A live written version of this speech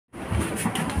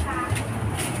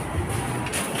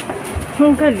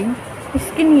Ang galing.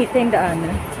 Iskinita yung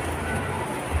daanan.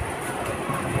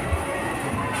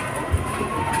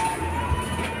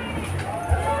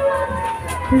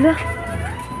 Hala.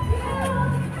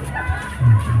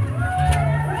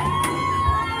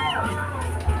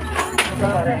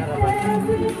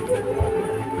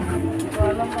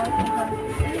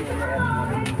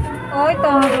 Oy,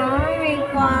 taray. May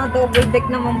double deck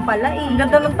naman pala eh.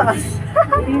 Ganda ng taas.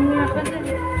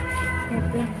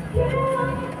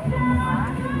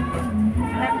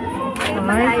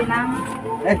 Tayo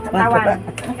ng katawan.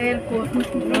 Aircon.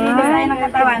 Tayo ng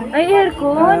katawan. Ay,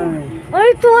 aircon. Ay,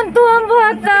 tuwan-tuwan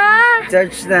bata.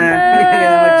 Charge na.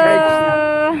 Charge na.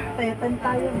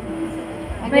 Tayo.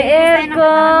 May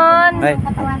aircon. Ay.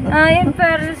 Ay, yung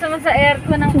perlas naman sa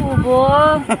aircon ng kubo.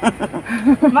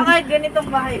 Bakit ganitong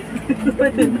bahay?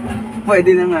 Pwede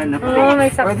na nga na. Oo,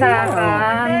 may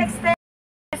saksakan.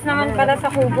 Yes naman pala sa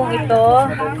kubong ito.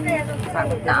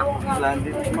 Pagod na ako.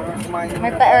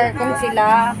 May pa-aircon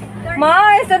sila.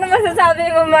 Mars, ano masasabi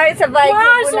mo, Mars, sa bike ko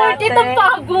Mars, natin? worth it ang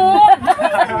pagod!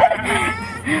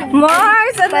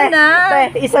 Mars, ano na?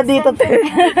 Isa dito,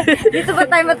 Dito ba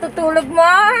tayo matutulog,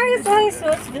 Mars? Ay,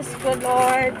 sus, Diyos ko,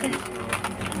 Lord.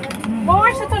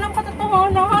 Mars, ito lang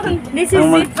katotohanan. This is Ang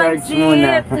it, mag-charge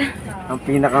muna. pansit. Ang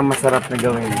pinakamasarap na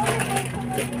gawin.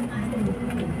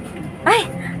 Ay,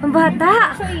 ang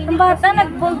bata. Ang bata,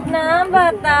 nag-bolt na. Ang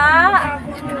bata.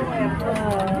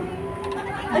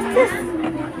 Astos.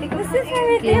 Astos,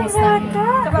 mamit yung bata.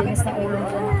 Kabagas na ulo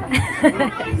ko.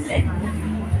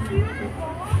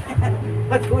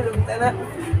 Matulog na na.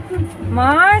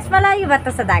 Mars, malayo ba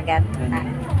ito sa dagat?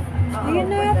 Ayun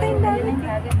na yata yung dami.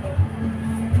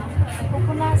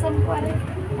 Pupunasan ko rin.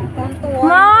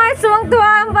 Mars, suwang-tuwa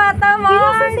ang bata,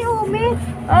 Mars. si Umi?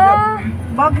 Oh.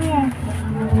 Bag mo.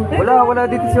 Wala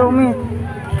dito si Umi.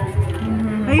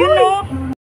 Ayun no.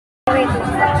 Ayun,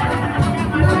 dami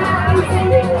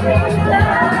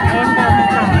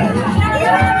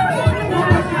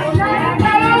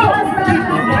tayo.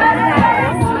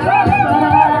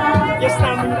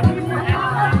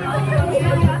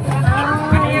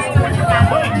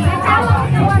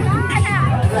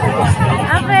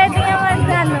 Pwede naman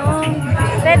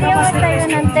pwede naman tayo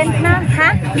ng tent na, ha?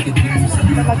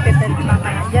 Magte-tent pa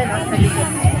kaya dyan. Sa likod.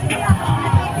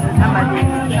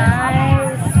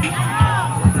 Nice.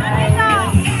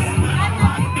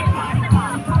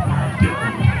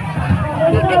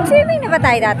 Nag-swimming na ba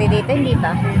tayo dati dito? Hindi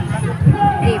ba?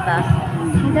 Hindi ba?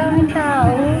 Ang daming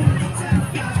tao.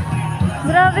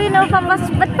 Grabe no,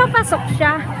 ba't papasok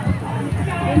siya?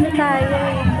 Dito tayo.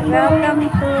 Welcome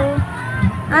to...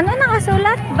 Ano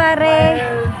nakasulat? Bare...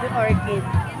 Orchid.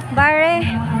 Bare...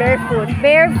 Barefoot.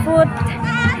 Barefoot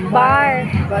bar.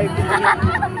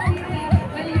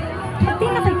 Hindi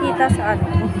nakikita sa ano.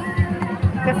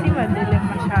 Kasi madilim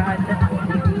masyado.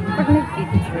 Pag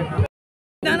nag-picture.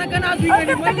 Ang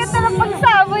ganda-ganda ng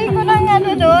pagsaboy ko ng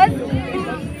ano doon.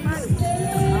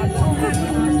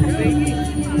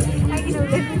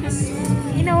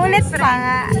 Inuulit pa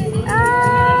nga.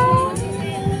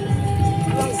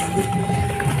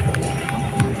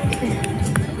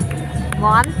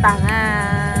 Mukhang tanga.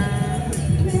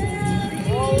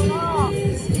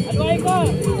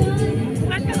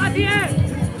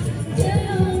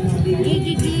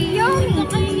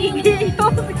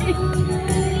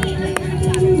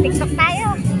 TikTok tayo.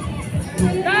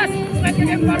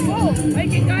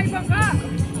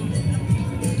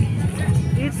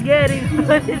 It's getting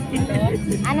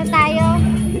Ano tayo?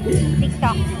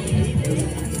 TikTok.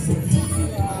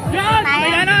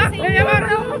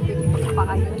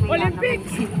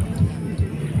 Olympics!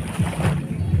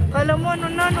 Alam mo, ano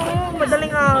na, no?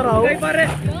 Madaling araw. Ay pare,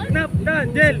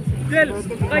 gel,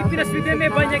 kahit pinaswide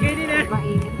may banya ganyan eh.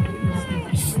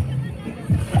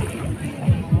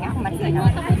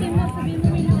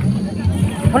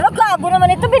 Wala, gago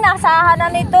naman ito. Binasahan na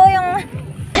nito yung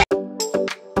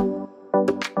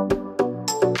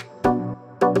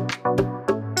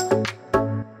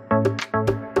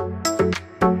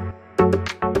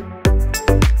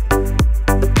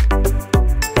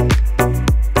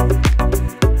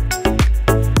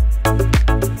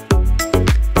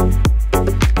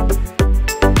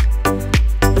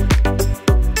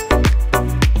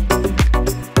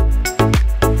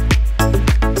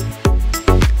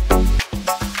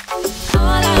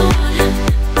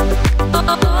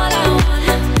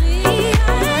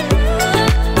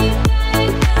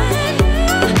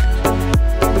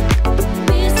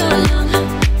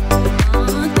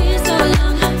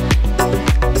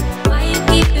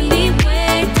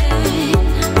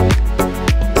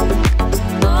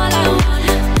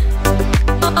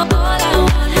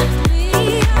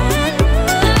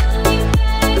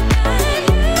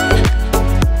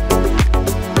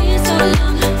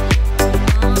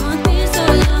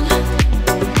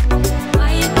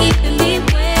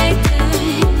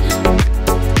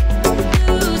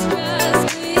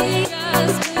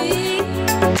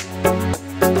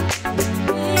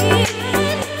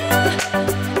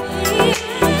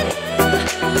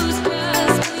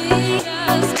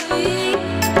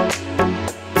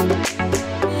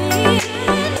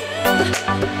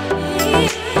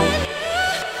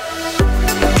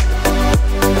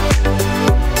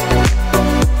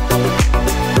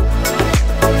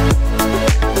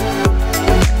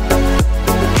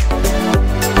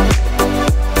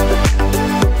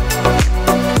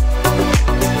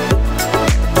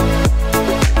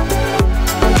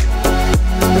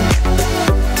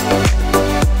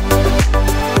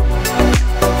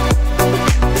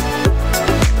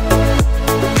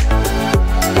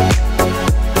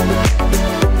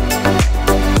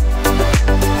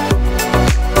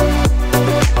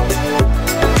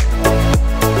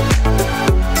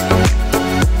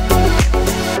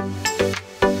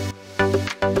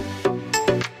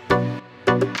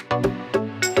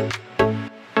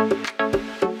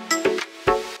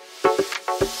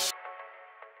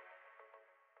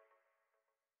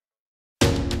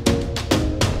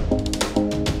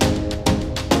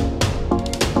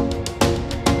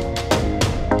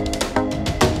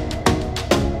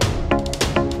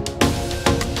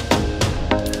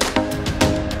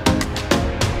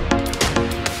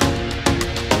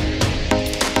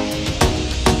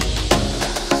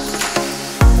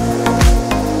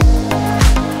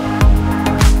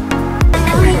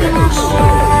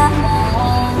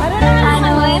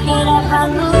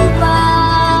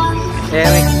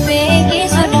Eric.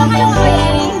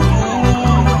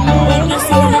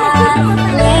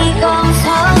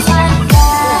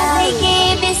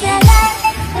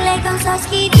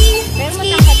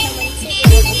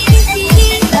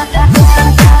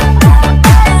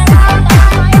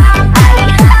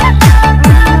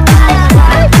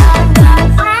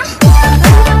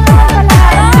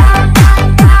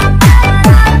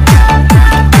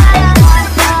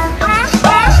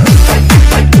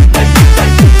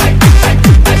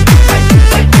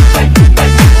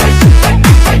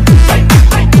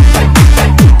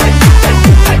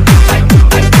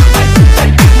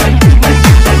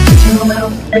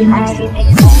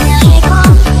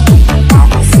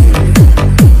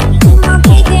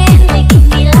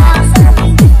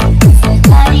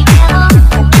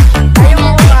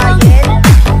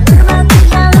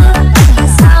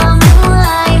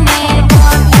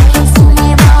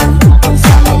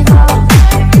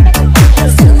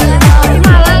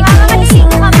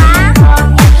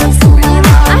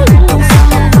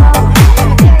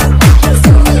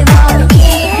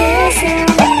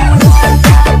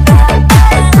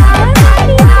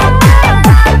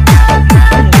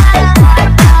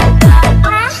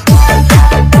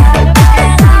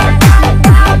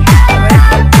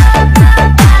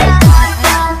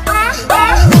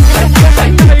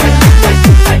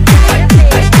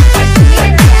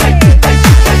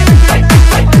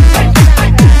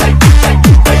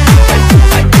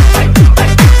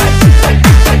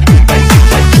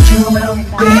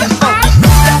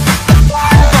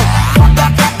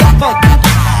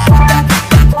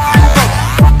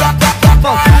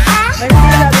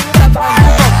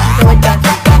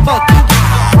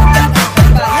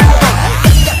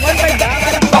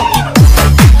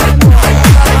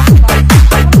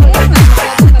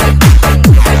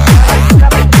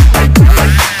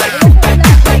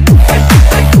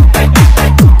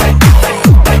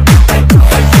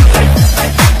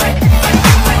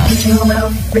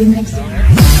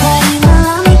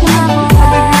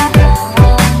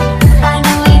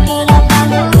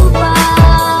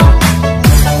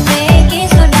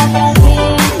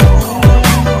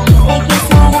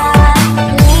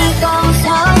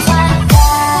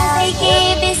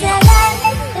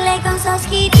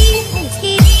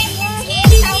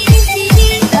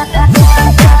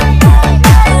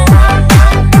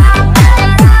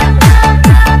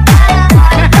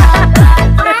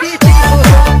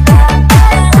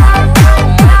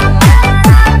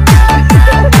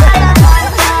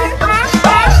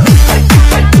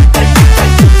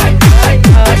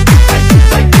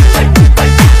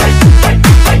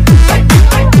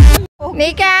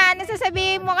 Nika, ano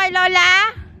sasabihin mo kay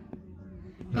Lola?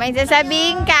 May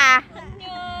sasabihin ka.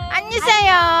 Ano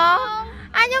sa'yo?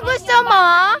 Ano gusto mo?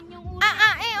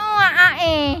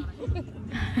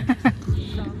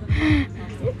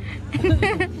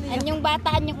 Anyong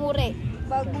bata, anyong uri.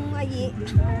 Bagong ayi.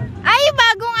 Ay,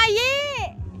 bagong ayi!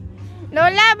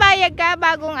 Lola, bayag ka,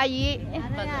 bagong ayi.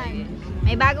 Ano yan?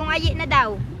 May bagong ayi na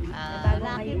daw.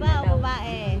 Lalaki ba o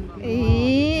babae?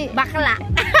 Bakla.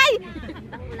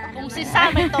 Kung si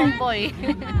Sam ay tomboy.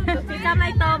 Si Sam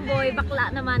ay tomboy,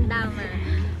 bakla naman dama.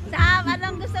 Sam,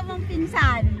 anong gusto mong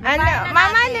pinsan? Ano,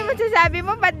 mama, ano mo sasabi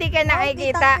mo? Ba't di ka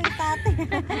nakikita?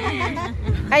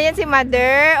 Ayan si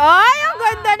Mother. Ay, ang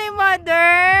ganda ni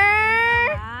Mother.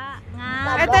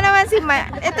 Ito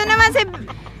naman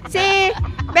si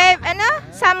Babe, ano?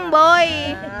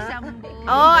 Samboy.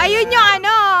 Oh, ayun yung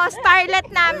ano, starlet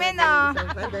namin, oh.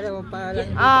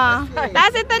 Oh.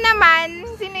 Tapos ito naman,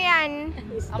 sino yan?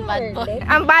 Ang bad boy.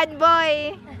 Ang bad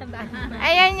boy.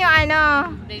 Ayan yung ano,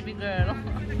 Baby girl.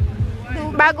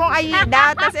 bagong ayi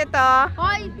daw. Tapos ito,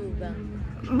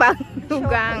 bagong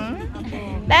dugang.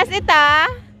 Tapos ito,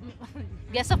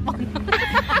 Guess of honor.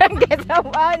 guest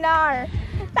of honor.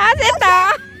 Tapos ito,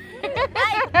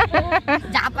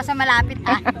 Diyan ka pa sa malapit,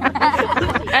 ah.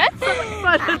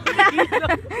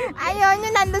 ayun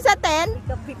yung nandun sa tent.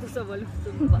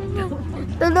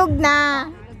 Tulog na.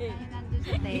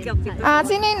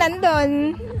 Sino yung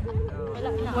nandun?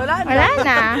 Wala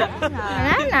na.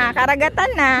 Wala na.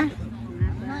 Karagatan na.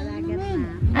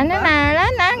 Ano na? Wala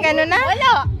na. Gano'n na?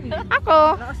 Wala.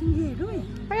 Ako?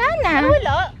 Wala na.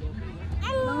 Wala.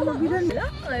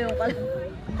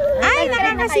 Ay,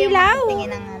 nakakasilaw.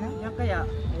 Tingin ang ano. Kaya,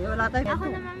 wala tayo. Ako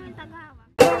naman yung tagawa.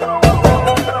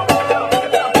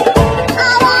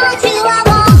 I want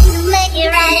to make it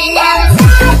right now.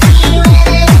 Inside me,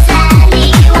 when inside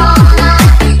me, you want my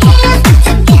hands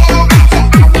together.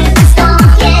 I feel the storm,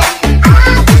 yeah.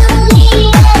 I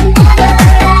believe in never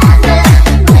ever.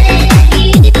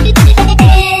 When you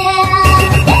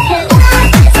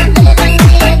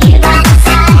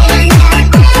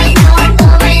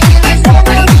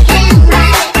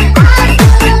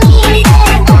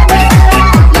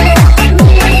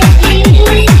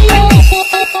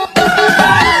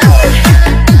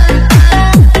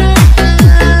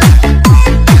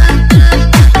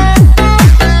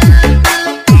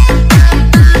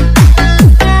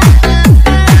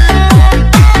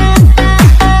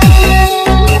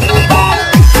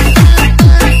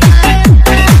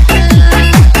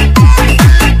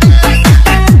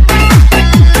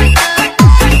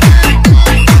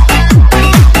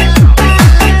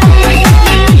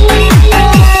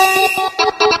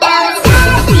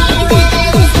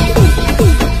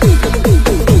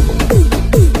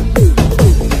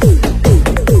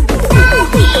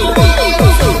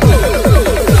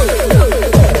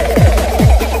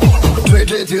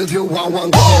till you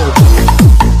want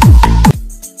go.